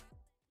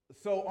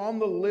So on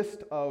the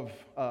list of,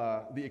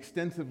 the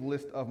extensive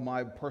list of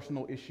my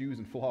personal issues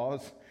and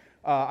flaws,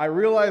 I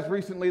realized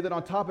recently that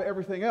on top of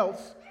everything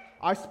else,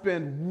 I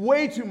spend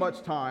way too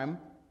much time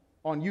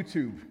on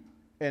YouTube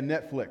and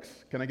Netflix.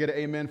 Can I get an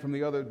amen from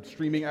the other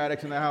streaming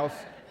addicts in the house?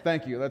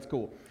 Thank you, that's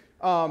cool.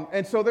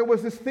 And so there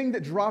was this thing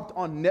that dropped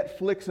on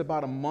Netflix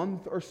about a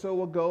month or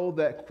so ago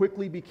that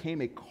quickly became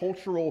a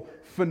cultural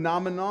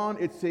phenomenon.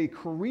 It's a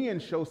Korean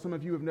show some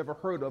of you have never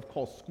heard of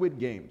called Squid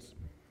Games.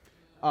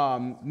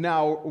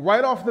 Now,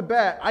 right off the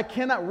bat, I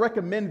cannot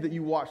recommend that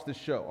you watch this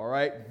show, all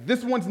right?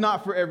 This one's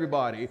not for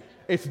everybody.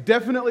 It's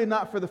definitely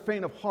not for the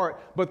faint of heart,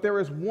 but there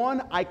is one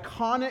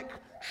iconic,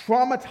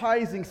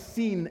 traumatizing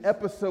scene in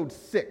episode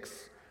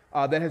 6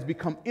 that has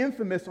become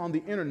infamous on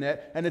the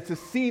internet, and it's a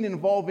scene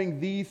involving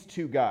these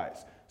two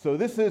guys. So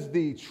this is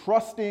the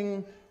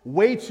trusting,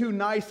 way too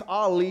nice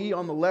Ali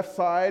on the left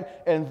side,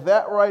 and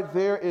that right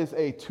there is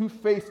a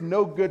two-faced,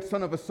 no-good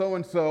son of a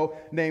so-and-so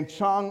named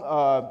Cho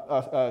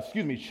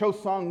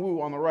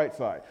Sang-woo on the right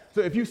side.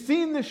 So if you've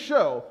seen this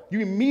show, you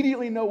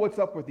immediately know what's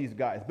up with these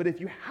guys. But if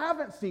you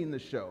haven't seen the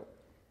show,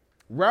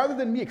 rather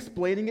than me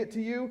explaining it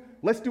to you,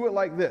 let's do it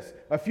like this.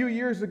 A few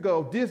years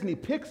ago, Disney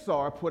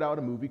Pixar put out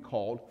a movie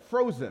called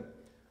Frozen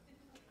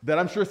that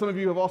I'm sure some of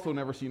you have also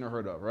never seen or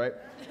heard of, right?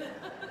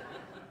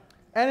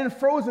 And in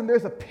Frozen,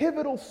 there's a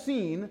pivotal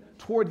scene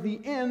toward the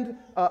end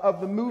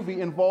of the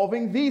movie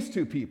involving these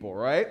two people,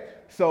 right?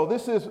 So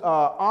this is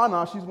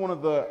Anna. She's one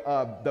of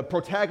the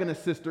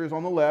protagonist sisters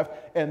on the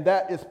left, and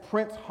that is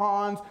Prince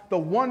Hans, the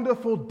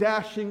wonderful,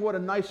 dashing, what a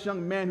nice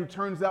young man who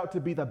turns out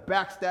to be the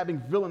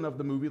backstabbing villain of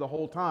the movie the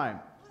whole time.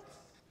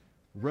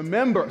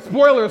 Remember,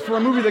 spoilers for a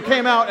movie that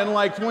came out in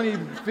like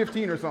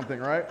 2015 or something,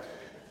 right?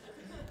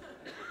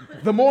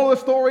 The moral of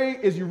the story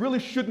is you really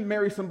shouldn't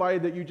marry somebody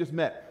that you just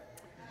met.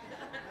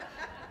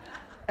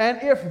 And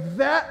if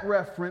that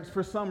reference,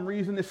 for some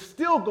reason, is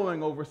still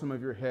going over some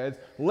of your heads,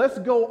 let's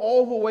go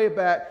all the way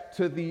back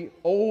to the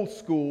old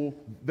school,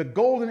 the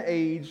golden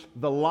age,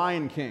 the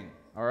Lion King,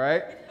 all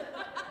right?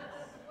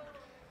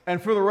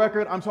 And for the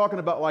record, I'm talking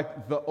about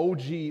like the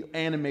OG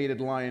animated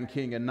Lion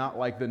King and not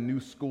like the new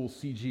school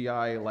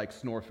CGI like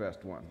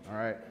Snorefest one, all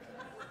right?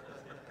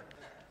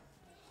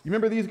 You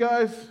remember these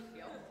guys?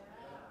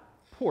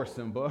 Poor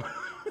Simba.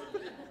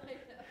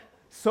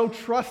 So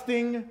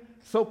trusting,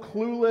 so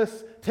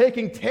clueless,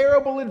 taking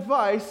terrible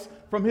advice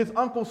from his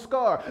Uncle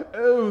Scar.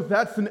 Oh,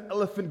 that's an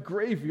elephant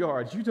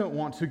graveyard. You don't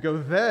want to go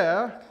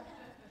there.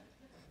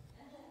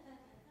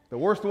 The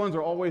worst ones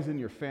are always in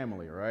your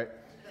family, right?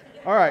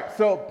 All right,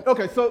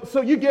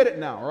 so you get it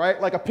now, right?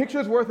 Like a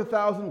picture's worth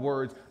 1,000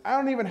 words. I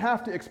don't even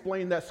have to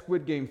explain that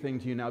Squid Game thing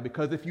to you now,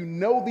 because if you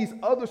know these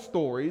other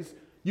stories,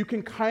 you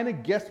can kind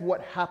of guess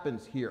what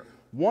happens here.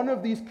 One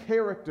of these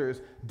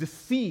characters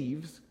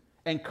deceives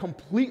and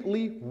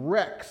completely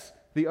wrecks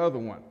the other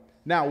one.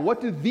 Now,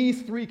 what do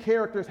these three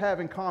characters have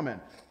in common?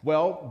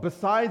 Well,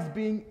 besides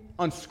being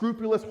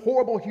unscrupulous,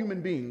 horrible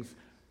human beings,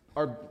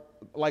 or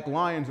like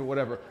lions or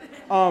whatever,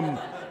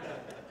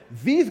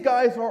 these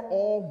guys are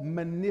all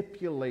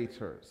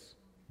manipulators.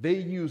 They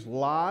use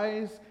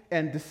lies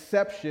and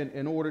deception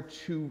in order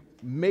to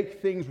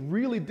make things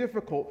really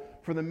difficult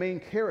for the main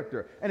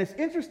character. And it's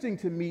interesting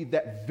to me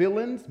that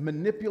villains,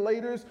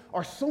 manipulators,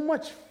 are so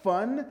much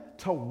fun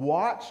to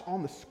watch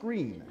on the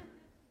screen.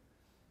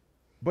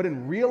 But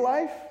in real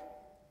life,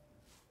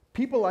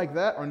 people like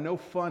that are no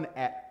fun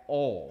at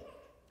all.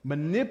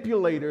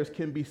 Manipulators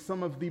can be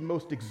some of the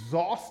most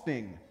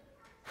exhausting,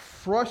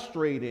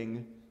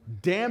 frustrating,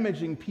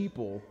 damaging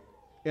people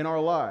in our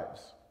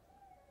lives.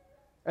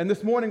 And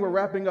this morning we're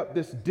wrapping up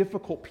this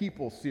Difficult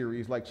People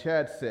series, like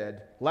Chad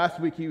said. Last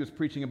week he was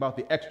preaching about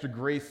the extra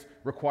grace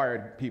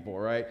required people,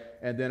 right?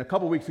 And then a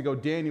couple weeks ago,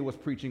 Daniel was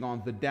preaching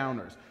on the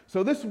downers.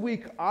 So this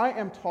week I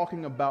am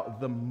talking about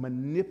the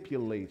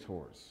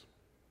manipulators.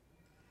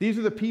 These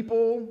are the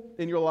people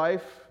in your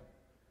life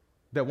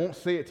that won't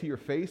say it to your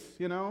face,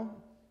 you know,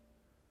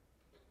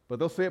 but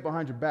they'll say it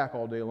behind your back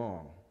all day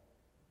long.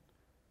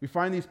 We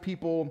find these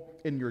people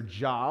in your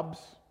jobs,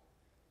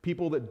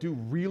 people that do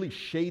really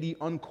shady,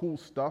 uncool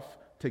stuff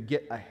to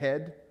get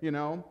ahead, you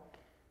know.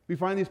 We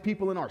find these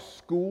people in our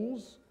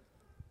schools,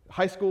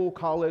 high school,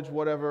 college,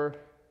 whatever.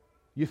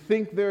 You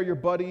think they're your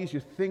buddies, you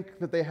think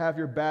that they have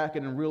your back,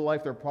 and in real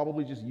life they're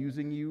probably just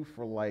using you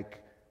for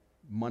like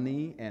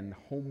money and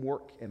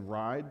homework and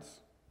rides.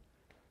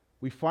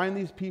 We find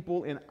these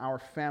people in our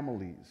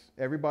families.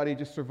 Everybody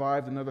just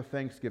survived another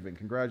Thanksgiving.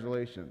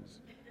 Congratulations.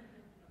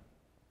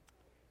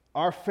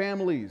 Our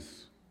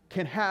families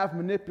can have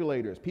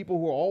manipulators, people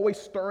who are always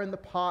stirring the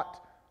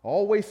pot,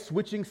 always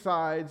switching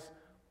sides,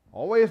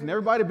 always in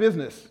everybody's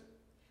business.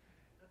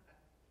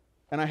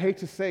 And I hate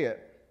to say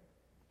it,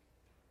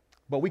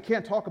 but we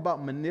can't talk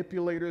about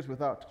manipulators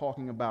without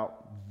talking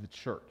about the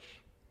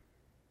church.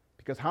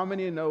 Because how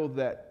many know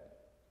that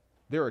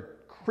there are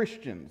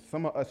Christians,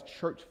 some of us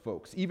church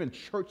folks, even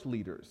church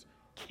leaders,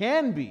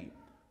 can be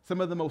some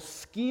of the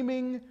most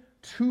scheming,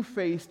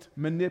 two-faced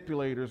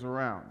manipulators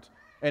around.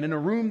 And in a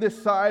room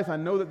this size, I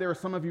know that there are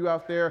some of you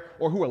out there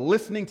or who are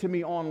listening to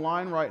me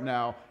online right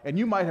now, and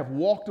you might have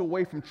walked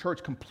away from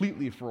church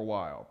completely for a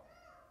while.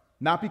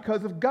 Not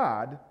because of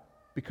God,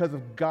 because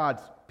of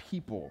God's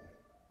people.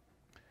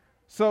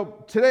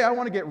 So today I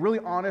want to get really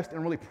honest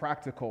and really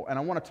practical, and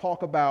I want to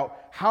talk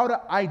about how to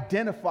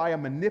identify a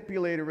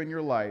manipulator in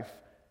your life,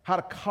 how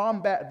to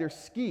combat their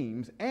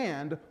schemes,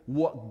 and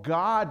what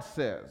God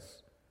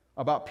says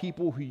about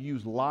people who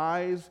use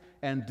lies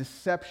and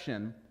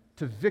deception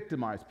to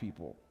victimize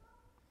people.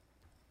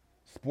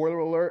 Spoiler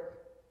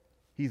alert,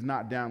 he's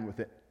not down with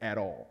it at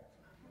all.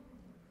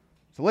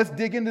 So let's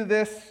dig into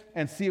this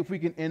and see if we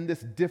can end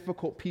this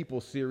difficult people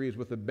series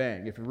with a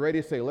bang. If you're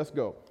ready to say, let's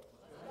go.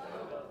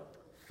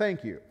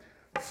 Thank you.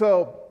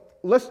 So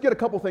let's get a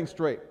couple things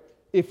straight.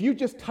 If you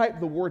just type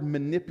the word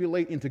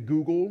manipulate into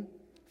Google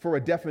for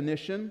a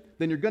definition,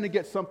 then you're going to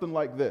get something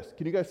like this.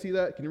 Can you guys see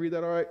that? Can you read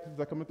that all right? Is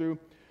that coming through?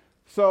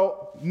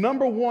 So,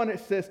 number one, it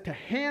says to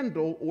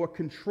handle or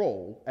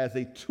control as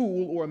a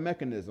tool or a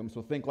mechanism.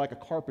 So think like a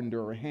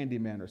carpenter or a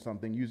handyman or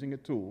something using a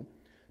tool,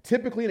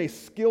 typically in a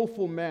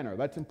skillful manner.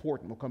 That's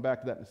important. We'll come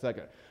back to that in a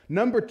second.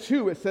 Number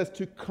two, it says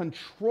to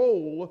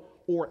control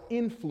or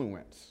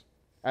influence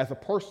as a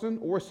person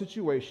or a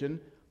situation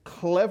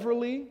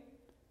cleverly,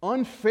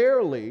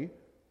 unfairly,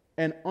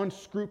 and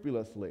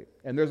unscrupulously.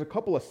 And there's a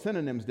couple of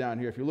synonyms down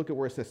here. If you look at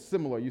where it says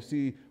similar, you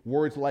see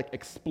words like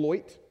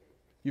exploit.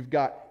 You've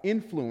got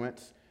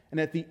influence, and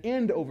at the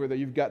end over there,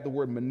 you've got the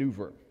word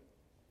maneuver.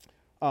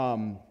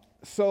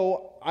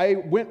 So I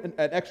went an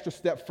extra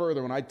step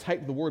further when I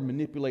typed the word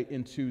manipulate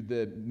into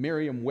the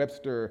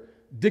Merriam-Webster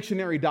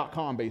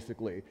dictionary.com,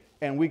 basically,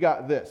 and we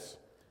got this.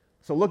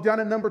 So look down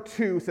at number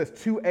 2, it says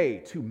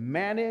 2A, to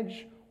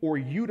manage or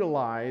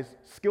utilize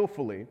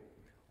skillfully,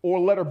 or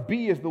letter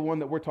B is the one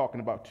that we're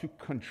talking about, to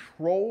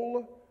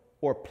control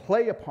or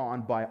play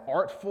upon by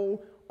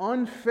artful,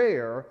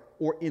 unfair,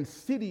 or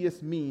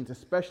insidious means,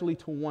 especially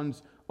to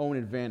one's own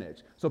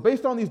advantage. So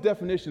based on these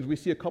definitions, we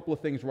see a couple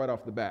of things right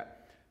off the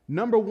bat.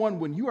 Number one,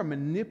 when you are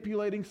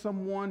manipulating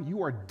someone,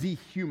 you are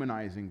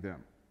dehumanizing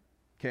them.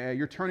 Okay?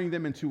 You're turning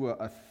them into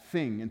a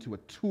thing, into a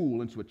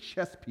tool, into a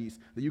chess piece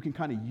that you can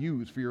kind of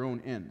use for your own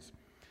ends.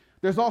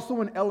 There's also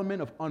an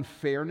element of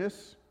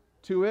unfairness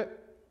to it.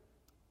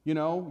 You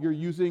know, you're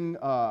using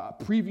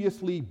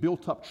previously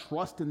built up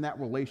trust in that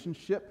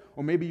relationship,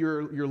 or maybe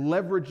you're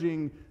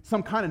leveraging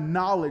some kind of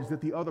knowledge that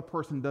the other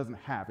person doesn't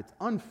have. It's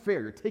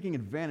unfair. You're taking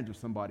advantage of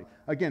somebody.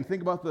 Again,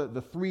 think about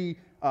the three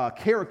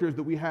characters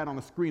that we had on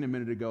the screen a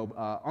minute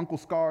ago, Uncle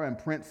Scar and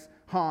Prince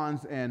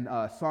Hans and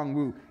Song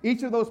Woo.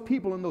 Each of those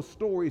people in those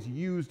stories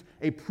used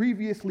a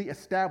previously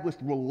established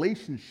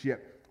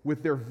relationship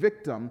with their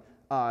victim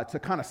to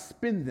kind of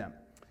spin them.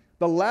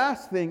 The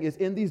last thing is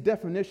in these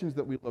definitions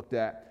that we looked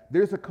at,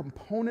 there's a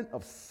component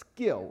of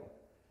skill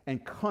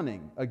and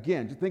cunning.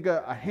 Again, just think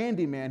of a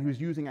handyman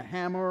who's using a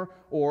hammer,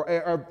 or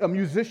a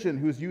musician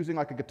who's using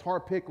like a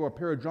guitar pick or a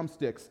pair of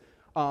drumsticks.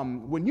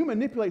 When you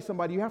manipulate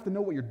somebody, you have to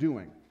know what you're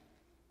doing,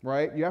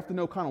 right? You have to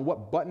know kind of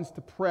what buttons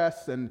to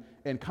press and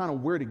kind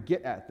of where to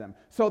get at them.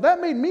 So that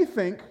made me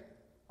think,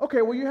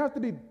 okay, well, you have to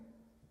be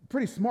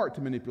pretty smart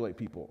to manipulate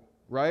people,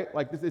 right?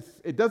 Like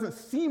it doesn't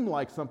seem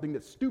like something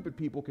that stupid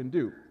people can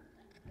do.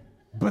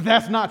 But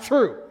that's not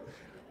true.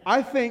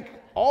 I think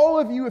all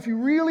of you, if you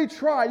really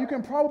try, you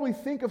can probably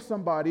think of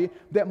somebody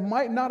that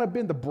might not have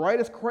been the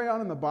brightest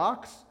crayon in the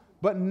box,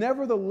 but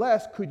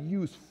nevertheless could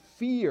use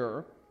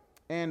fear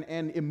and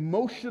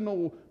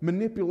emotional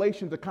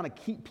manipulation to kind of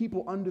keep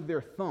people under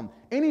their thumb.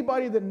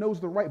 Anybody that knows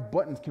the right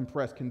buttons can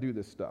press can do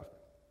this stuff.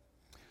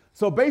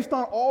 So based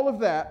on all of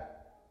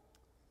that,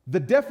 the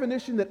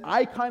definition that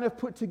I kind of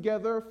put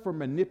together for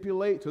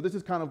manipulate, so this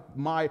is kind of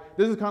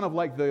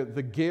like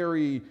the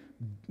Gary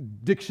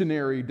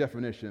dictionary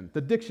definition,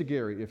 the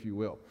dictionary, if you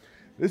will.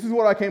 This is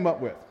what I came up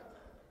with.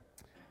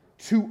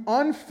 To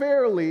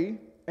unfairly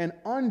and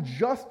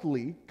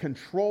unjustly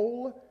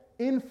control,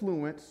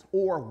 influence,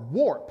 or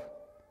warp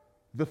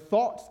the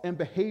thoughts and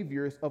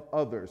behaviors of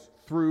others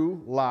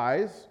through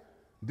lies,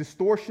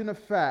 distortion of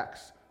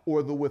facts,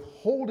 or the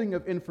withholding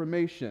of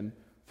information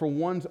for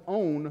one's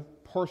own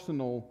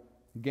personal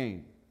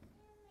gain.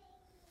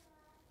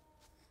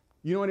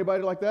 You know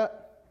anybody like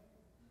that?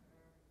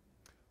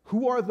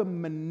 Who are the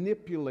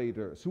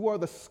manipulators? Who are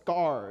the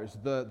scars,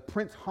 the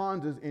Prince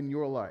Hanses in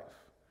your life?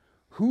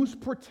 Who's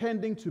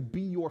pretending to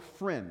be your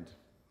friend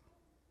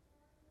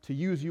to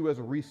use you as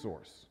a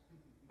resource?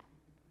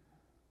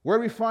 Where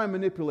do we find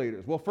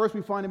manipulators? Well, first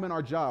we find them in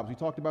our jobs. We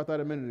talked about that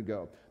a minute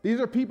ago. These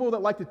are people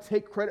that like to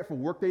take credit for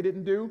work they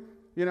didn't do,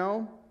 you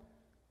know,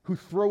 who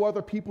throw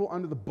other people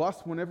under the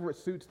bus whenever it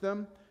suits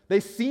them. They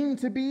seem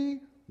to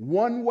be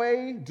one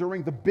way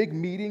during the big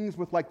meetings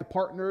with like the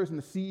partners and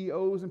the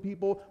CEOs and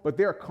people, but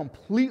they're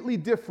completely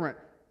different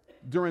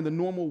during the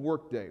normal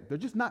workday. They're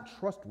just not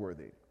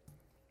trustworthy.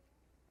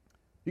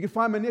 You can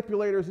find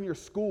manipulators in your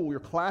school,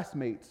 your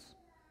classmates,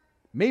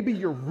 maybe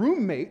your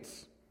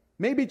roommates,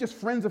 maybe just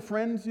friends of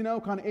friends,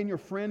 kind of in your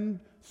friend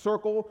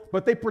circle,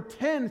 but they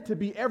pretend to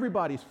be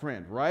everybody's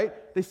friend, right?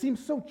 They seem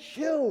so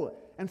chill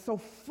and so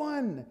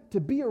fun to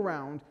be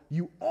around,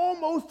 you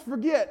almost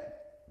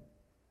forget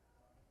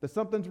that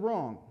something's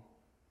wrong.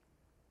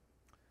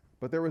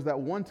 But there was that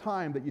one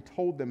time that you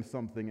told them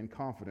something in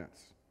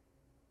confidence.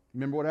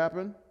 Remember what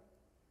happened?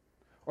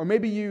 Or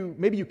maybe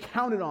you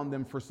counted on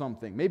them for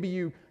something. Maybe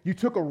you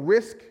took a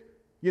risk,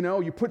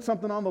 you put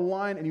something on the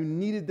line and you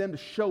needed them to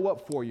show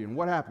up for you. And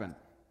what happened?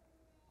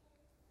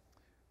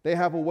 They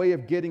have a way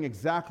of getting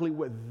exactly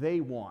what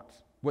they want,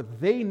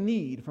 what they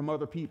need from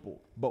other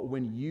people. But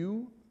when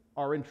you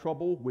are in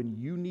trouble, when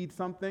you need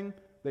something,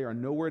 they are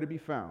nowhere to be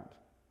found.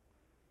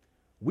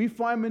 We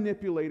find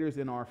manipulators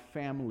in our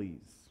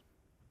families.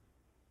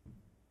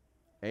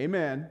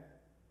 Amen.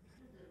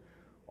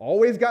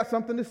 Always got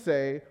something to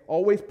say,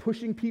 always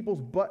pushing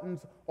people's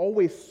buttons,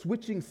 always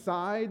switching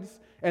sides,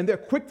 and they're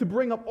quick to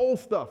bring up old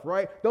stuff,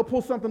 right? They'll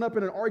pull something up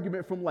in an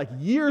argument from like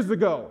years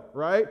ago,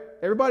 right?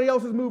 Everybody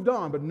else has moved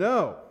on, but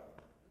no.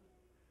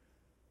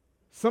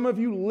 Some of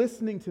you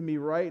listening to me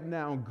right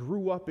now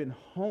grew up in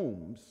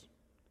homes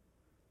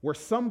where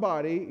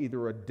somebody,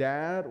 either a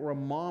dad or a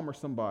mom or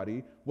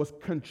somebody, was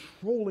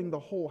controlling the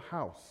whole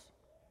house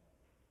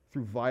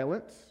through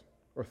violence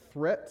or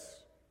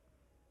threats,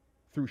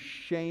 through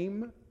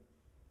shame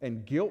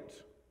and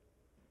guilt,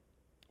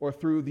 or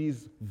through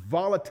these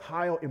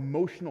volatile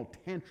emotional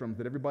tantrums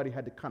that everybody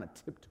had to kind of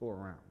tiptoe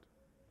around.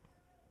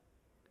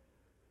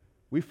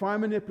 We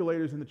find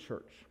manipulators in the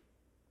church.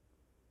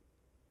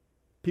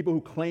 People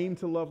who claim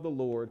to love the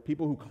Lord,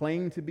 people who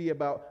claim to be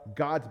about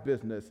God's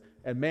business,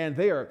 and man,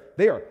 they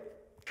are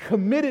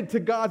committed to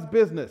God's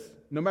business,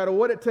 no matter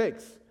what it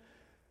takes.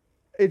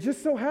 It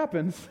just so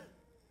happens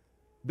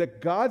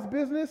that God's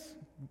business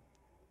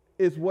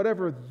is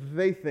whatever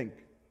they think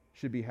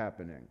should be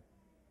happening.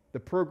 The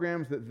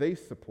programs that they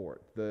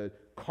support, the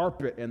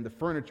carpet and the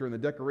furniture and the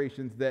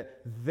decorations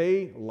that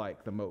they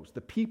like the most,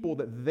 the people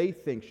that they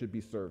think should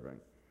be serving.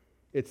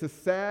 It's a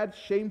sad,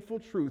 shameful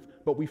truth,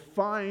 but we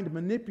find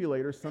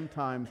manipulators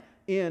sometimes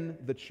in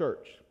the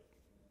church.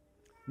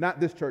 Not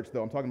this church,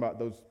 though. I'm talking about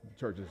those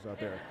churches out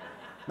there.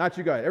 Not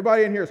you guys.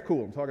 Everybody in here is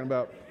cool. I'm talking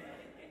about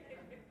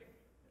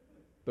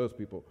those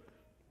people.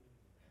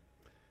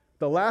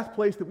 The last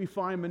place that we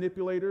find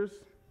manipulators,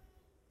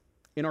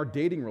 in our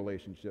dating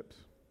relationships.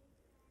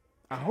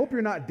 I hope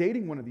you're not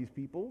dating one of these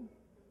people.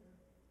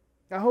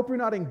 I hope you're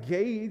not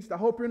engaged. I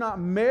hope you're not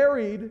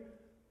married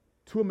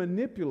to a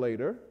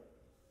manipulator.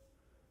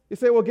 You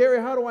say, well,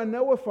 Gary, how do I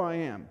know if I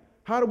am?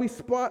 How do we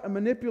spot a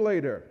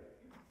manipulator?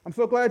 I'm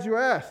so glad you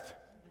asked.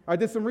 I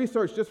did some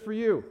research just for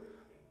you.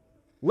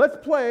 Let's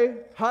play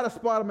how to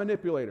spot a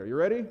manipulator. You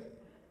ready?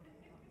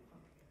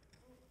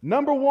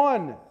 Number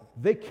one,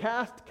 they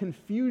cast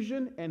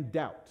confusion and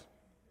doubt.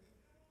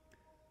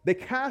 They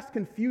cast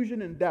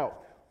confusion and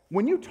doubt.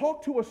 When you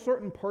talk to a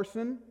certain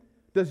person,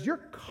 does your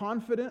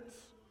confidence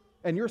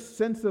and your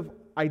sense of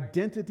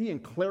identity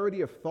and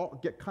clarity of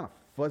thought get kind of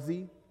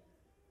fuzzy?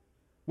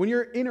 When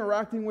you're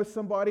interacting with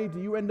somebody,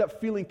 do you end up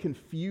feeling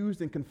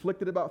confused and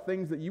conflicted about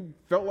things that you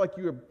felt like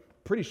you were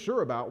pretty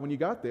sure about when you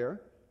got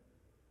there?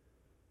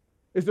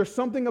 Is there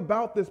something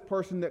about this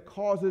person that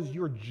causes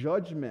your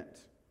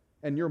judgment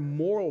and your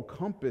moral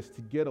compass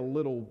to get a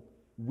little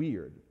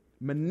weird?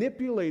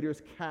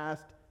 Manipulators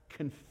cast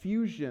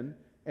confusion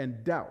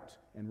and doubt.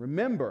 And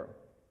remember,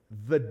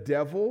 the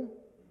devil,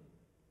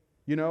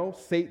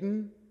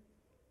 Satan,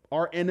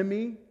 our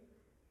enemy,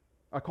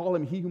 I call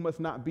him he who must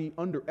not be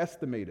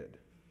underestimated,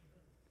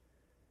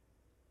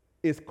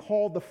 is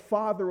called the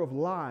father of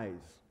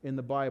lies in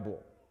the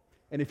Bible.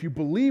 And if you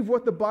believe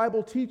what the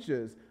Bible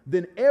teaches,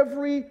 then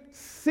every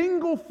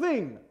single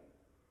thing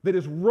that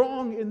is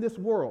wrong in this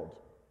world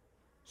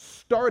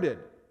started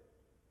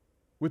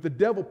with the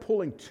devil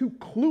pulling two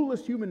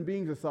clueless human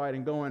beings aside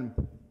and going,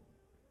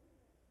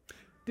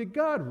 did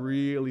God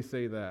really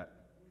say that?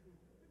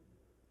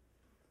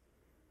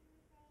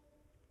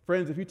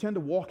 Friends, if you tend to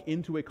walk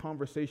into a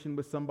conversation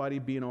with somebody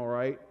being all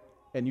right,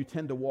 and you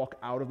tend to walk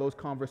out of those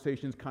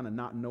conversations kind of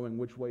not knowing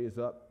which way is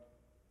up,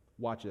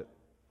 watch it.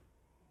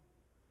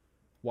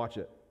 Watch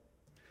it.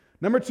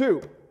 Number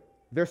two,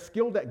 they're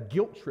skilled at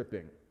guilt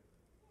tripping.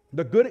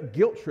 They're good at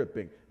guilt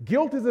tripping.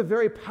 Guilt is a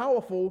very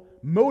powerful,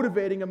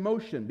 motivating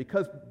emotion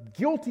because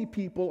guilty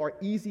people are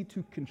easy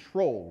to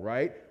control,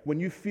 right? When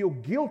you feel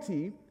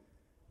guilty,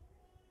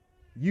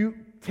 you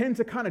tend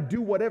to kind of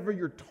do whatever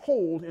you're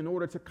told in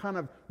order to kind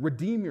of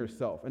redeem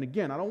yourself. And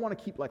again, I don't want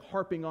to keep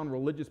harping on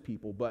religious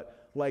people,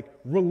 but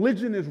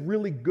religion is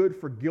really good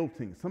for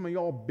guilting. Some of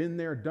y'all been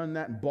there, done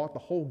that, and bought the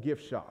whole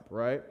gift shop,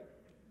 right?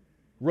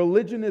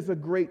 Religion is a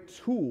great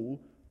tool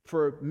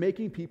for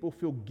making people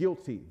feel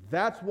guilty.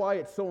 That's why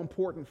it's so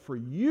important for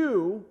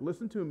you,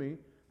 listen to me,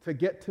 to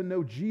get to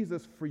know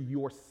Jesus for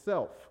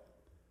yourself.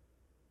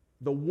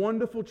 The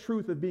wonderful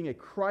truth of being a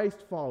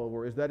Christ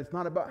follower is that it's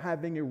not about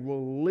having a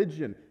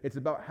religion. It's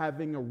about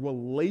having a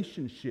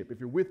relationship. If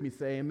you're with me,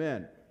 say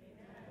amen. Amen.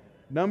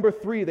 Number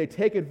three, they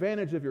take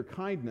advantage of your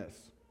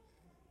kindness.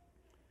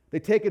 They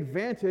take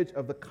advantage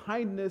of the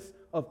kindness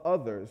of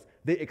others.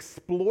 They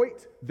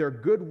exploit their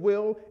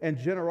goodwill and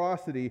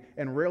generosity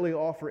and rarely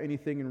offer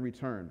anything in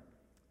return.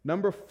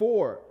 Number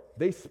 4,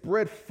 they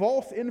spread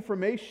false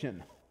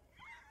information,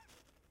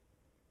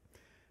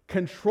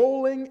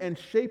 controlling and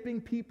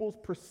shaping people's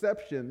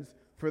perceptions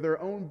for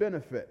their own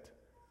benefit.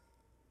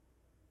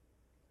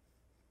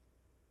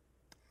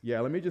 Yeah,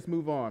 let me just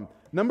move on.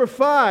 Number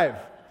 5,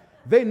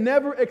 they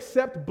never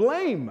accept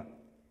blame.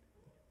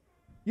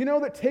 You know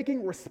that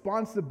taking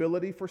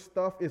responsibility for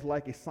stuff is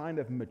like a sign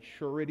of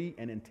maturity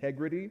and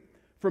integrity?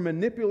 For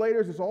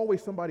manipulators, it's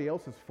always somebody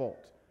else's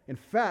fault. In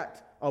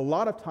fact, a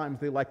lot of times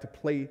they like to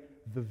play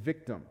the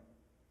victim.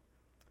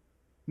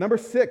 Number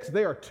 6,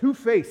 they are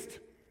two-faced.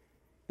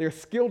 They're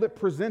skilled at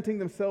presenting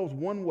themselves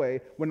one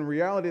way when in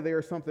reality they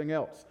are something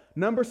else.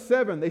 Number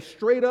 7, they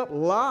straight up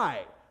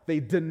lie.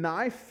 They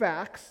deny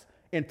facts,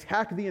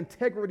 attack the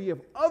integrity of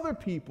other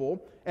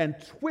people, and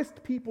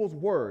twist people's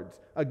words,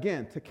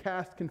 again, to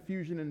cast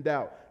confusion and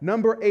doubt.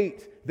 Number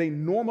 8, they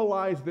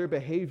normalize their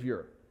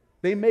behavior.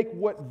 They make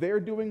what they're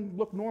doing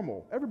look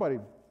normal. Everybody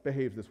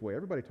behaves this way.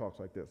 Everybody talks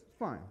like this. It's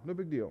fine. No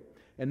big deal.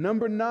 And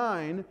number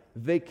 9,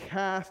 they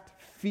cast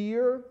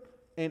fear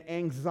and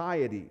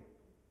anxiety,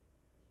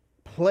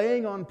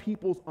 playing on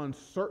people's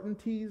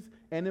uncertainties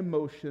and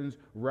emotions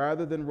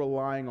rather than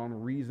relying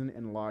on reason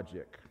and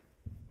logic.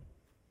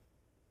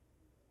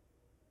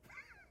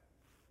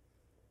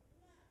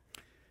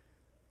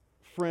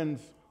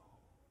 Friends,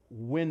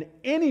 when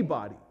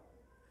anybody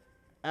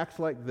acts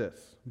like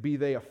this, be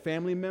they a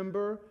family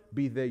member,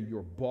 be they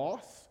your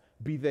boss,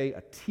 be they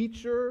a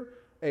teacher,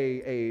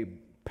 a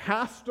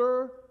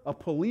pastor, a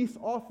police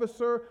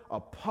officer, a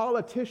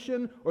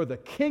politician, or the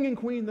king and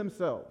queen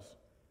themselves,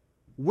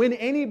 when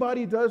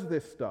anybody does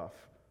this stuff,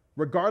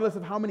 regardless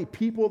of how many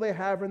people they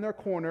have in their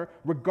corner,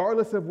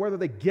 regardless of whether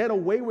they get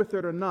away with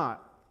it or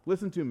not,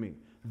 listen to me,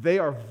 they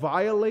are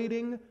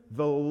violating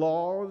the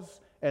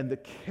laws and the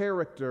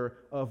character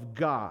of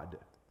God.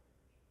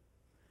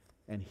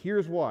 And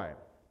here's why.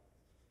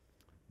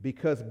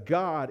 Because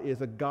God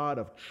is a God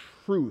of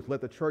truth.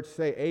 Let the church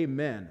say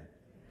amen.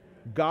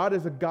 God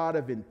is a God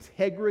of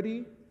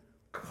integrity,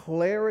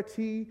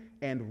 clarity,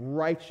 and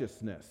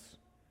righteousness.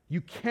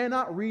 You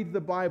cannot read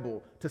the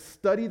Bible to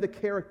study the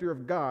character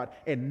of God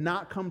and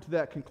not come to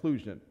that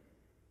conclusion.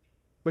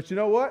 But you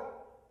know what?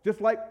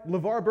 Just like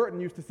LeVar Burton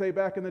used to say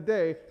back in the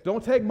day,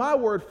 don't take my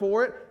word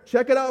for it.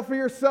 Check it out for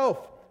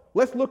yourself.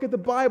 Let's look at the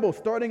Bible,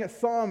 starting at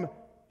Psalm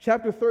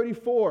chapter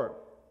 34.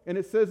 And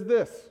it says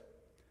this: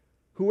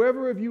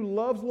 whoever of you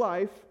loves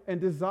life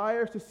and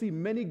desires to see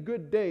many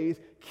good days,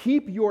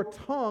 keep your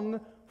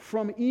tongue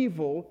from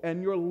evil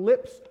and your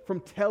lips from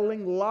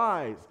telling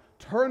lies.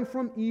 Turn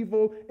from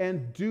evil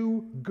and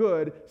do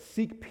good.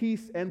 Seek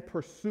peace and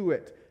pursue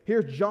it.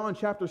 Here's John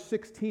chapter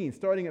 16,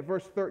 starting at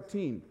verse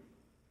 13.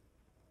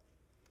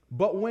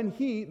 But when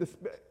you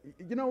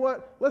know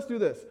what? Let's do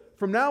this.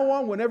 From now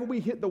on, whenever we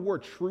hit the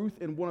word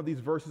truth in one of these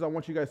verses, I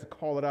want you guys to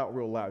call it out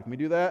real loud. Can we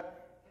do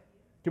that?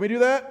 Can we do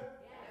that?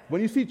 Yes.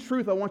 When you see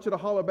truth, I want you to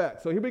holler back.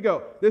 So here we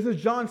go. This is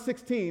John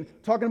 16,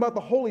 talking about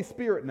the Holy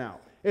Spirit now.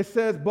 It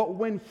says, but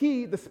when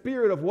He, the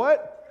Spirit of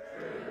what?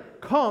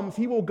 Truth. Comes,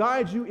 He will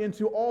guide you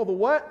into all the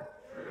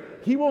what?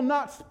 Truth. He will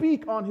not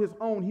speak on His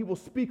own. He will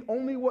speak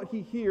only what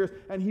He hears,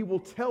 and He will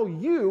tell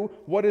you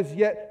what is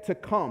yet to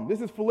come. This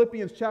is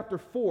Philippians chapter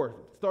 4,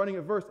 starting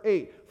at verse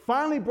 8.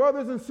 Finally,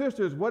 brothers and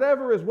sisters,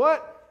 whatever is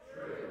what?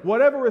 True.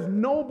 Whatever is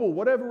noble,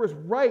 whatever is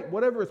right,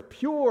 whatever is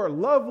pure,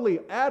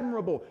 lovely,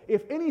 admirable,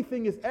 if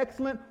anything is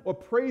excellent or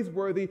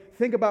praiseworthy,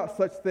 think about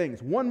such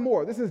things. One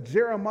more. This is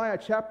Jeremiah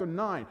chapter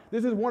 9.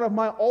 This is one of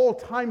my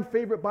all-time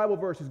favorite Bible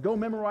verses. Go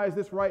memorize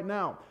this right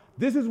now.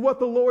 This is what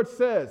the Lord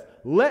says: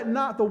 let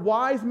not the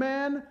wise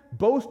man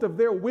boast of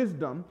their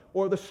wisdom,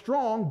 or the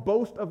strong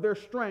boast of their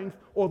strength,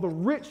 or the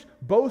rich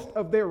boast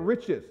of their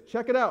riches.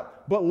 Check it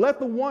out. But let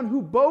the one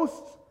who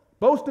boast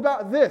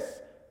about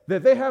this,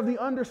 that they have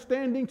the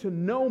understanding to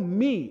know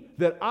me,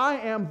 that I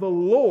am the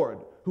Lord,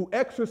 who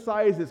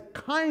exercises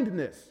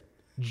kindness,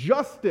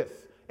 justice,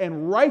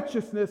 and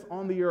righteousness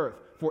on the earth.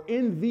 For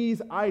in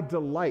these I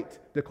delight,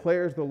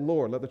 declares the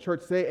Lord. Let the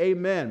church say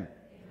amen.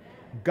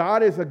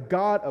 God is a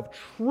God of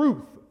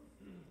truth.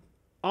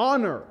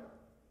 Honor,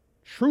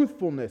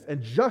 truthfulness,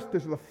 and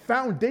justice are the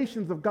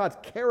foundations of God's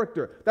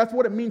character. That's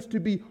what it means to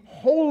be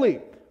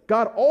holy.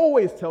 God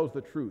always tells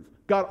the truth.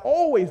 God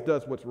always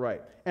does what's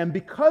right. And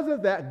because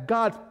of that,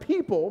 God's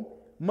people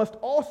must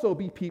also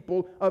be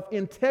people of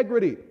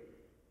integrity.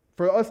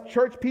 For us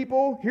church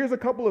people, here's a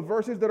couple of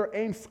verses that are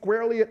aimed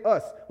squarely at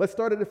us. Let's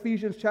start at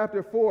Ephesians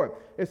chapter 4.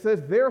 It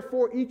says,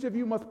 therefore each of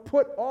you must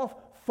put off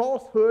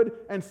falsehood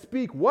and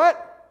speak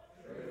what?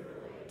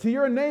 To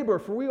your neighbor,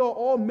 for we are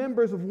all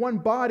members of one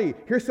body.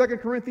 Here's 2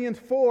 Corinthians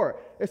 4.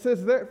 It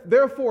says,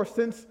 therefore,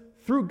 since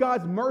through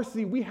God's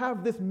mercy we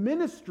have this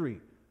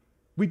ministry,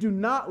 we do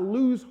not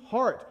lose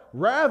heart.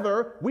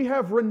 Rather, we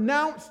have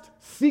renounced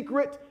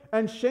secret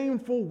and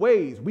shameful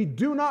ways. We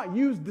do not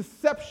use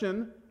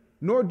deception,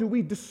 nor do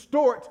we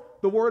distort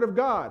the word of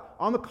God.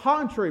 On the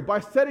contrary, by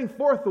setting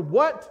forth the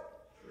what?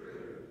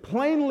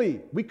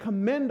 plainly, we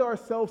commend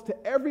ourselves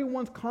to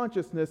everyone's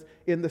consciousness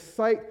in the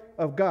sight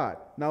of God.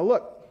 Now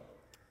look,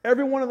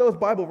 every one of those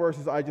Bible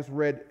verses I just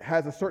read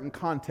has a certain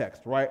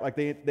context, right? Like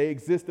they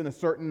exist in a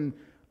certain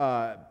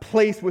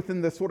place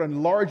within the sort of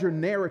larger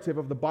narrative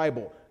of the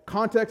Bible.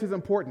 Context is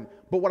important.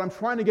 But what I'm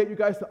trying to get you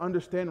guys to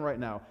understand right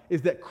now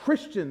is that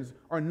Christians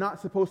are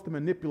not supposed to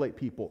manipulate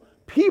people.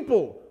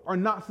 People are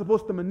not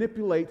supposed to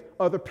manipulate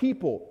other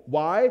people.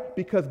 Why?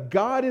 Because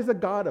God is a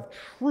God of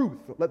truth.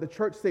 Let the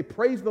church say,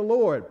 praise the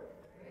Lord.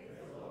 Praise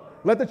the Lord.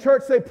 Let the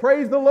church say,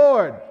 praise the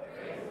Lord.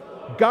 Praise the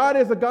Lord. God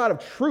is a God of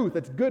truth.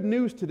 That's good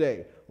news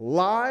today.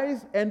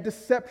 Lies and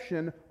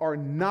deception are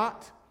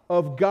not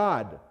of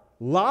God.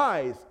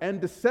 Lies and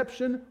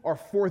deception are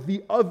for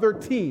the other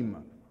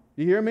team.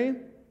 You hear me?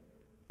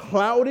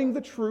 Clouding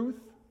the truth,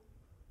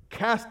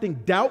 casting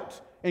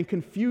doubt and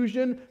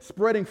confusion,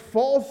 spreading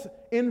false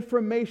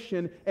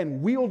information,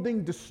 and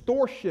wielding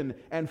distortion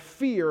and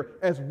fear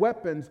as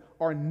weapons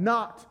are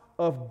not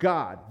of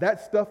God.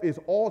 That stuff is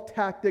all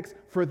tactics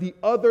for the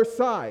other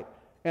side.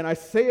 And I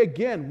say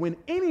again, when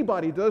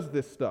anybody does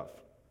this stuff,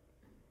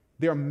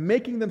 they're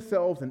making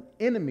themselves an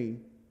enemy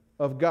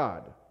of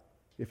God.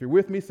 If you're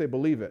with me, say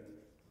believe it.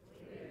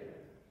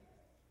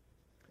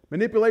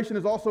 Manipulation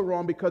is also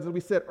wrong because, as we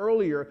said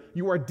earlier,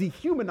 you are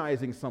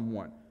dehumanizing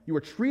someone. You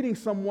are treating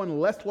someone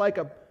less like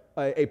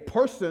a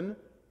person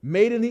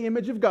made in the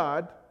image of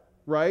God,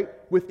 right,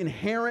 with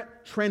inherent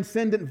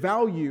transcendent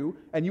value,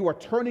 and you are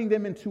turning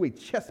them into a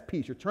chess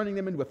piece. You're turning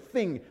them into a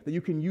thing that you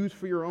can use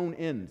for your own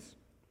ends.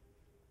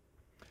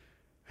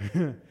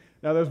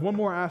 Now, there's one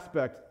more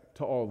aspect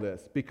to all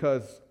this,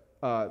 because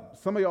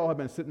some of y'all have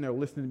been sitting there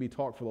listening to me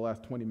talk for the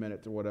last 20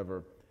 minutes or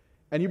whatever,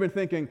 and you've been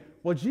thinking,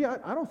 well, gee,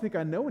 I don't think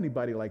I know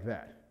anybody like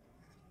that.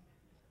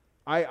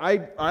 I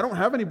don't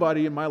have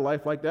anybody in my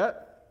life like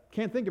that.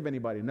 Can't think of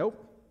anybody.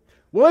 Nope.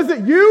 Well, is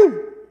it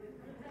you?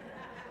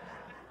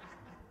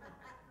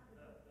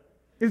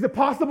 Is it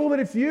possible that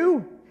it's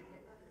you?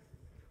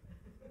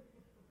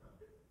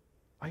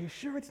 Are you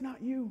sure it's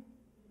not you?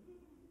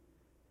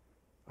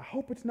 I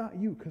hope it's not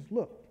you, because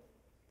look,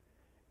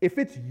 if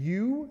it's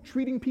you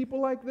treating people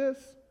like this,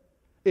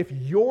 if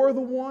you're the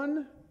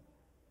one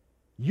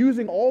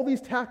using all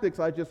these tactics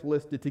I just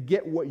listed to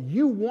get what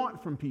you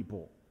want from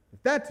people,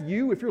 if that's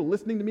you, if you're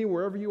listening to me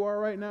wherever you are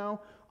right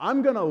now,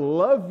 I'm going to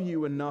love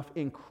you enough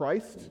in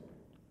Christ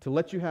to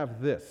let you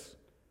have this.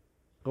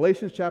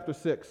 Galatians chapter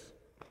 6.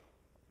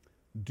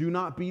 Do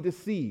not be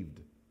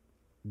deceived.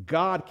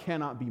 God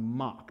cannot be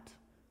mocked.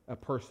 A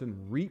person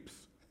reaps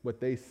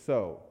what they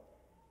sow.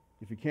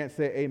 If you can't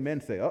say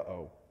amen, say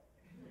uh-oh.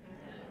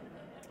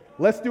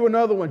 Let's do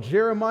another one.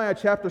 Jeremiah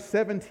chapter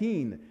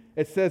 17.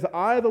 It says,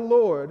 I, the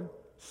Lord,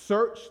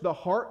 search the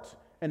heart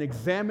and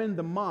examine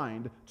the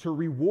mind to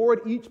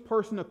reward each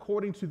person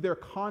according to their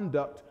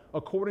conduct,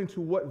 according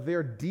to what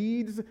their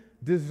deeds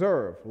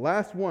deserve.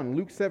 Last one,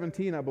 Luke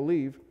 17, I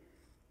believe.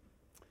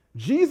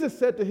 Jesus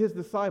said to his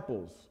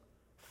disciples,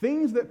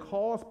 things that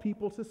cause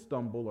people to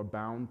stumble are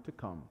bound to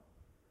come,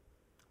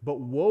 but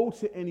woe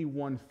to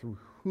anyone through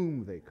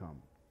whom they come.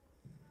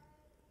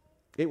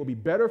 It will be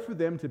better for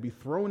them to be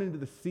thrown into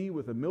the sea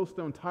with a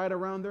millstone tied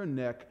around their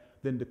neck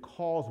than to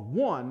cause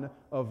one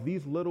of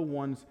these little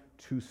ones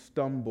to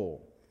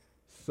stumble.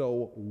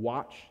 So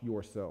watch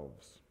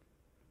yourselves.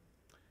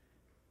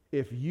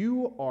 If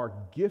you are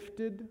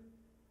gifted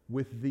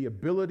with the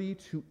ability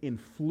to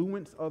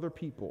influence other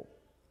people,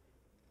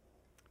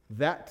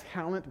 that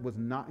talent was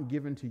not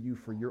given to you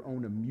for your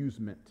own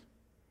amusement,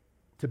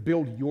 to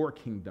build your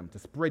kingdom, to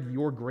spread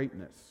your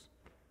greatness.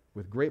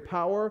 With great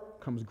power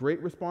comes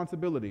great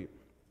responsibility.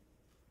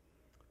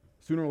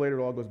 Sooner or later,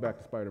 it all goes back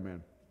to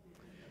Spider-Man.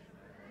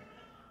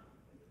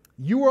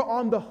 You are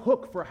on the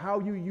hook for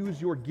how you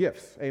use your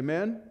gifts.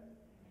 Amen?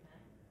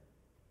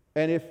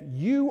 And if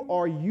you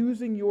are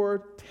using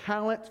your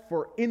talent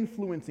for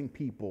influencing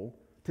people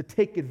to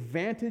take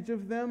advantage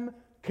of them,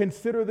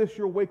 consider this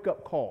your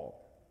wake-up call.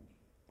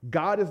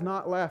 God is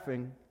not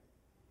laughing.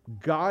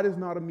 God is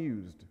not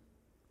amused.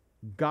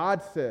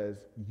 God says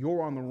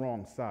you're on the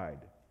wrong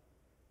side.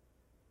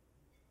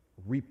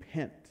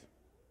 Repent.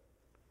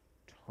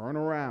 Turn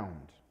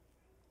around.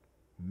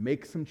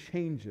 Make some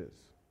changes.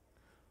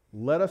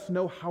 Let us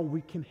know how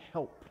we can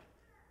help.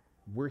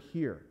 We're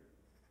here.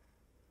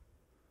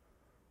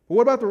 But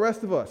what about the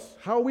rest of us?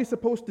 How are we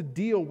supposed to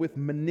deal with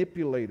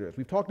manipulators?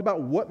 We've talked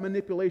about what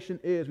manipulation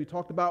is. We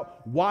talked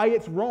about why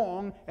it's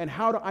wrong and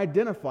how to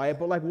identify it.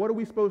 But what are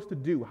we supposed to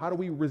do? How do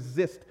we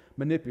resist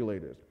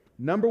manipulators?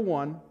 Number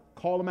one,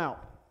 call them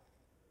out.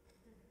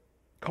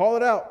 Call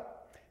it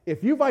out.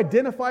 If you've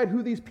identified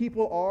who these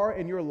people are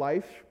in your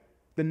life,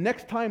 the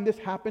next time this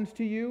happens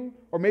to you,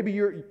 or maybe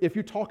if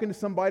you're talking to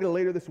somebody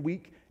later this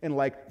week and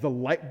the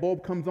light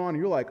bulb comes on and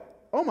you're like,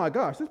 oh my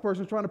gosh, this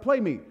person's trying to play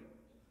me.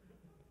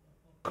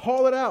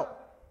 Call it out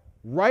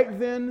right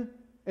then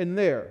and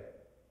there.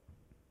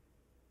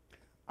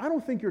 I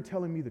don't think you're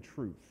telling me the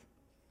truth.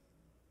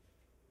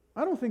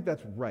 I don't think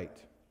that's right.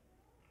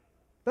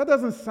 That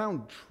doesn't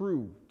sound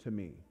true to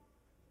me.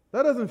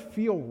 That doesn't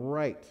feel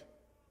right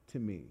to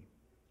me.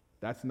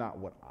 That's not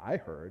what I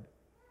heard.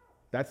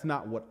 That's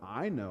not what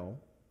I know.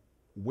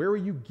 Where are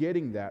you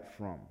getting that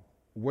from?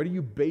 What are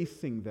you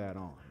basing that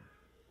on?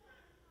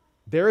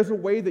 There is a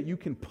way that you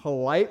can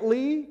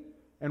politely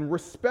and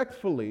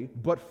respectfully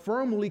but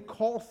firmly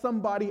call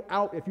somebody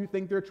out if you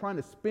think they're trying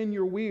to spin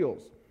your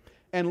wheels.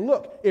 And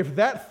look, if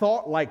that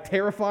thought like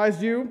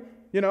terrifies you,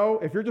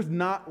 if you're just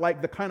not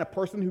like the kind of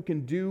person who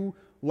can do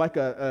like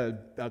a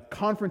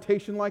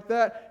confrontation like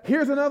that,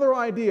 here's another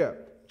idea.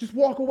 Just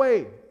walk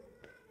away.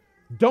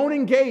 Don't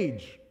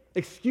engage.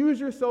 Excuse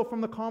yourself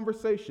from the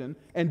conversation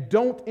and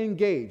don't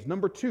engage.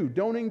 Number 2,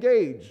 don't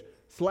engage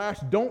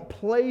 / don't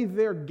play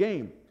their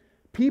game.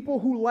 People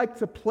who like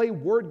to play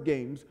word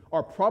games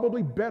are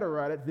probably better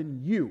at it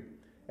than you.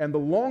 And the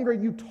longer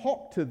you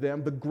talk to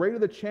them, the greater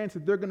the chance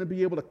that they're going to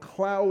be able to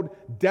cloud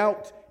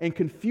doubt and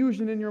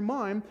confusion in your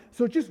mind.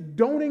 So just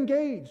don't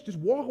engage. Just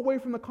walk away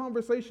from the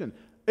conversation.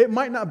 It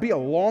might not be a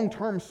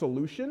long-term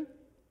solution.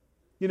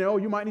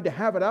 You might need to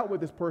have it out with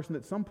this person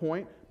at some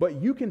point,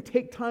 but you can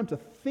take time to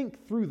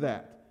think through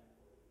that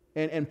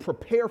and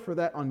prepare for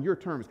that on your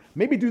terms.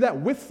 Maybe do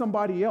that with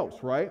somebody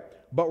else, right?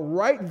 But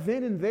right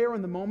then and there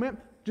in the moment,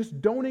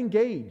 just don't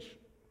engage.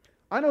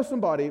 I know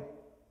somebody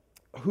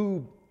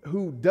who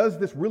does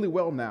this really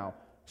well now.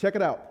 Check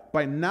it out.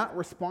 By not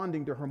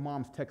responding to her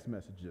mom's text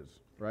messages,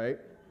 right?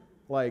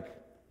 Like,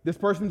 this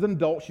person's an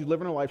adult. She's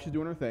living her life. She's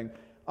doing her thing.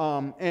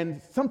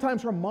 And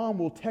sometimes her mom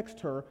will text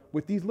her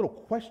with these little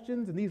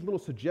questions and these little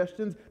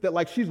suggestions that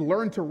like she's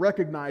learned to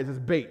recognize as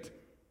bait,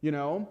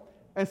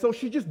 And so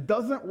she just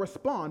doesn't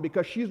respond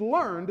because she's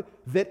learned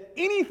that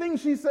anything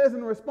she says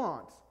in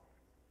response,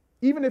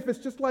 even if it's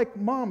just like,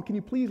 Mom, can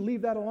you please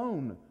leave that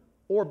alone?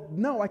 Or,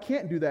 no, I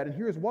can't do that, and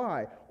here's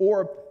why.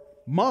 Or,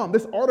 Mom,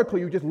 this article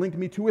you just linked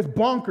me to is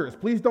bonkers.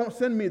 Please don't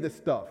send me this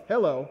stuff.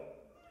 Hello.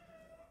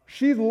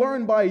 She's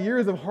learned by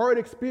years of hard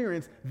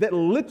experience that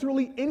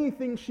literally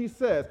anything she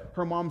says,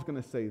 her mom's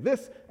going to say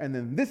this, and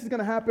then this is going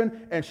to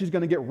happen, and she's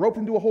going to get roped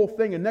into a whole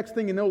thing, and next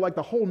thing you know, like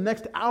the whole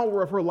next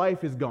hour of her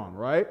life is gone,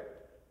 right?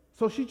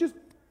 So she just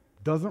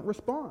doesn't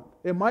respond.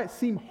 It might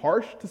seem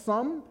harsh to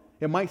some.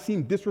 It might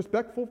seem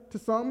disrespectful to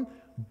some.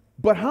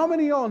 But how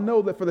many of y'all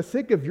know that for the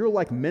sake of your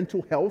like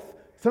mental health,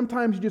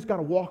 sometimes you just got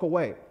to walk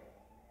away?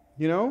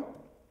 Don't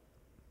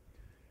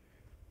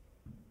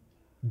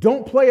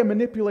play a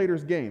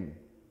manipulator's game.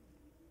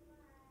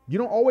 You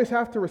don't always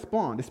have to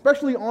respond,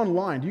 especially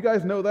online. Do you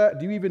guys know that?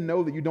 Do you even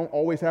know that you don't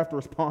always have to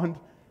respond?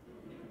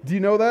 Do you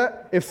know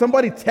that? If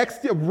somebody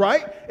texts you,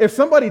 right? If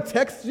somebody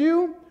texts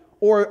you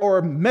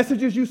or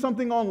messages you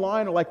something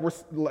online or like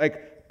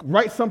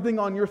write something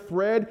on your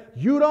thread,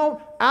 you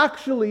don't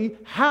actually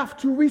have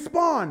to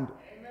respond.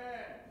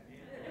 Amen.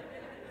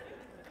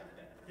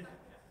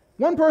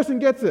 One person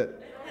gets it.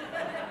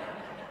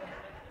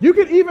 You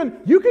can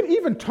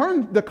even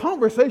turn the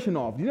conversation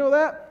off. You know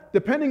that?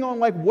 Depending on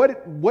like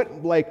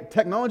what like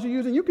technology you're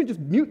using, you can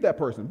just mute that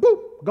person.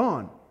 Boop,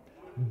 gone.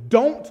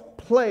 Don't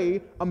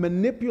play a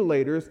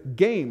manipulator's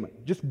game.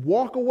 Just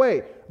walk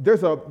away.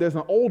 There's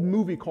an old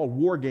movie called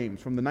War Games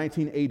from the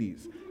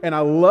 1980s. And I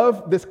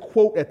love this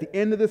quote at the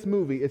end of this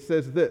movie. It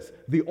says this: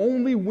 "The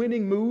only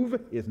winning move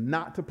is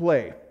not to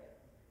play."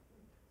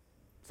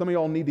 Some of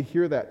y'all need to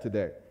hear that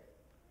today.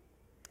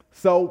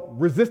 So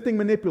resisting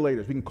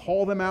manipulators, we can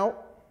call them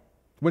out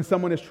when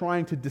someone is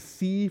trying to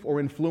deceive or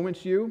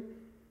influence you.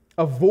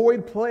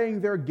 Avoid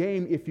playing their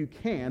game if you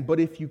can, but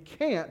if you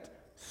can't,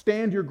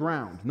 stand your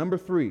ground. Number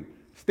 3,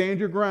 stand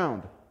your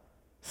ground.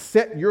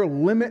 Set your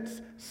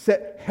limits,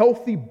 set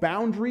healthy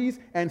boundaries,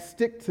 and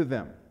stick to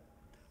them.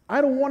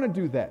 I don't want to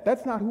do that.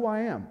 That's not who I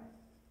am.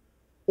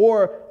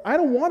 Or, I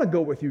don't want to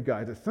go with you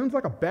guys. It sounds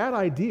like a bad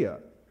idea.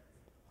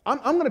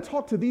 I'm going to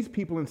talk to these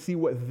people and see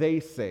what they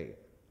say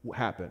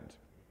happened.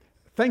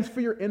 Thanks for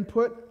your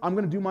input. I'm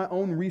going to do my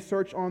own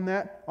research on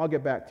that. I'll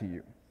get back to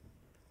you.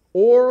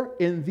 Or,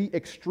 in the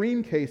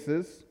extreme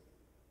cases,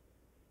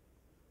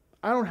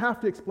 I don't have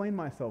to explain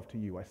myself to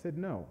you. I said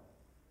no.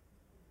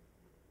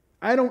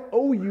 I don't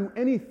owe you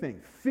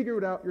anything. Figure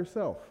it out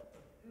yourself.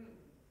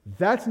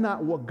 That's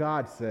not what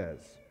God says.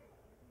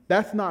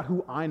 That's not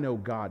who I know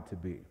God to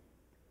be.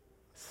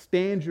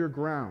 Stand your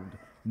ground.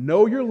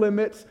 Know your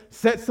limits.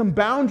 Set some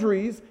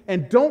boundaries.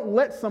 And don't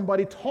let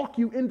somebody talk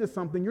you into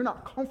something you're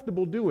not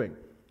comfortable doing.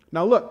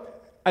 Now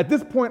look, at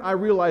this point I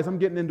realize I'm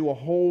getting into a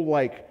whole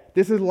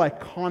this is like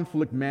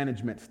conflict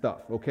management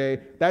stuff, okay?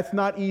 That's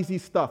not easy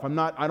stuff.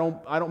 I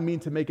don't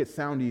mean to make it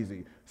sound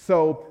easy.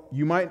 So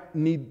you might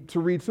need to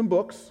read some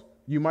books.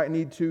 You might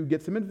need to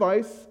get some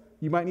advice.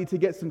 You might need to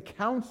get some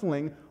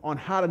counseling on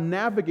how to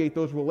navigate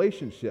those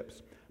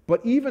relationships.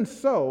 But even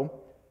so,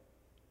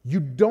 you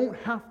don't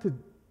have to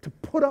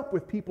put up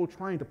with people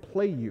trying to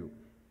play you.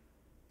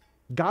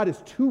 God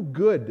is too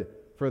good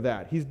for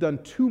that. He's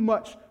done too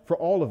much for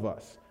all of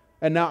us.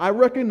 And now I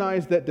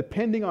recognize that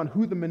depending on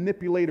who the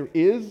manipulator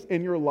is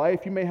in your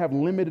life, you may have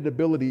limited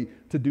ability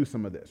to do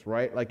some of this,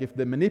 right? Like if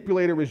the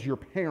manipulator is your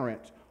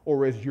parent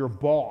or is your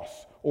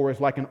boss or is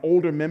like an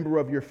older member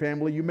of your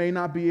family, you may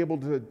not be able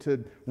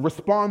to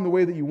respond the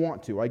way that you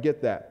want to. I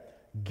get that.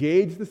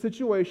 Gauge the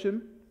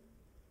situation,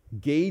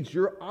 Gauge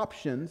your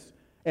options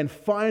and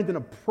find an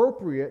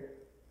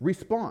appropriate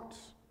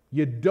response.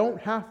 You don't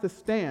have to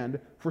stand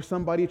for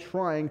somebody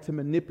trying to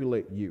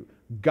manipulate you.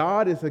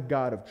 God is a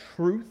God of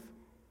truth,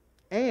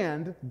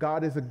 and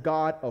God is a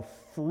God of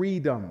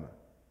freedom.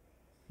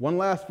 One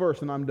last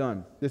verse and I'm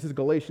done. This is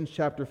Galatians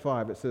chapter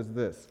 5. It says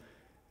this: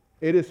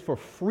 "It is for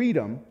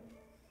freedom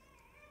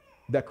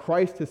that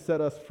Christ has set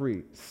us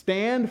free.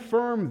 Stand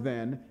firm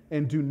then,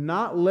 and do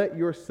not let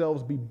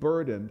yourselves be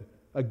burdened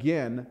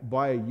again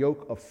by a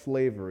yoke of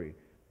slavery."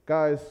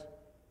 Guys,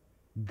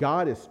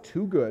 God is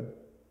too good.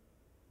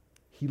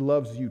 He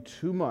loves you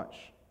too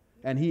much,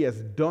 and He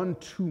has done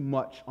too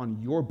much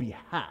on your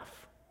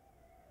behalf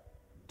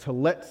to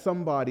let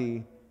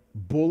somebody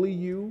bully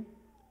you,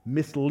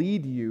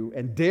 mislead you,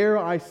 and dare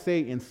I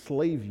say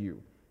enslave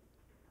you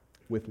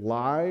with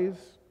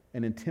lies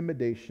and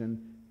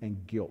intimidation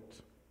and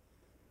guilt.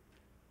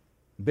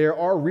 There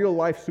are real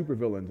life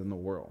supervillains in the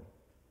world.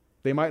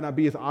 They might not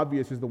be as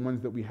obvious as the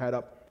ones that we had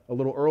up a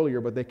little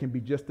earlier, but they can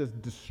be just as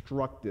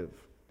destructive.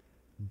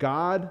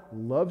 God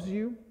loves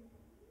you.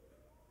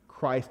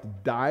 Christ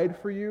died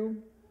for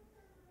you.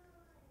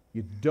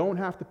 You don't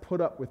have to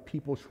put up with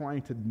people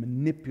trying to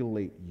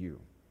manipulate you.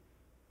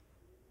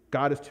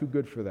 God is too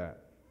good for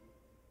that.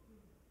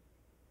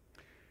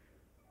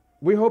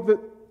 We hope that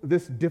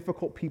this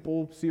Difficult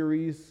People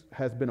series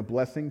has been a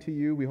blessing to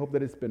you. We hope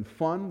that it's been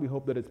fun. We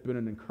hope that it's been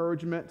an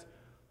encouragement.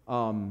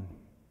 And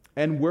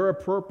where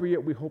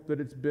appropriate, we hope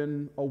that it's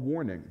been a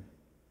warning.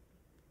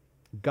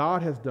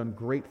 God has done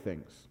great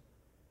things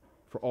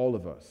for all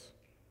of us,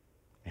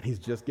 and He's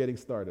just getting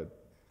started.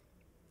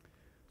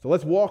 So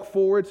let's walk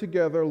forward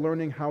together,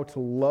 learning how to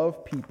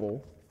love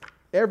people,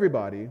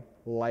 everybody,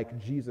 like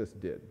Jesus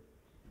did.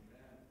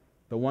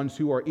 The ones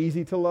who are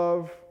easy to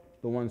love,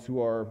 the ones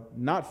who are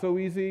not so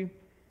easy,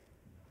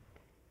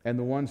 and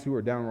the ones who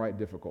are downright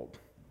difficult.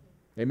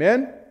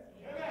 Amen?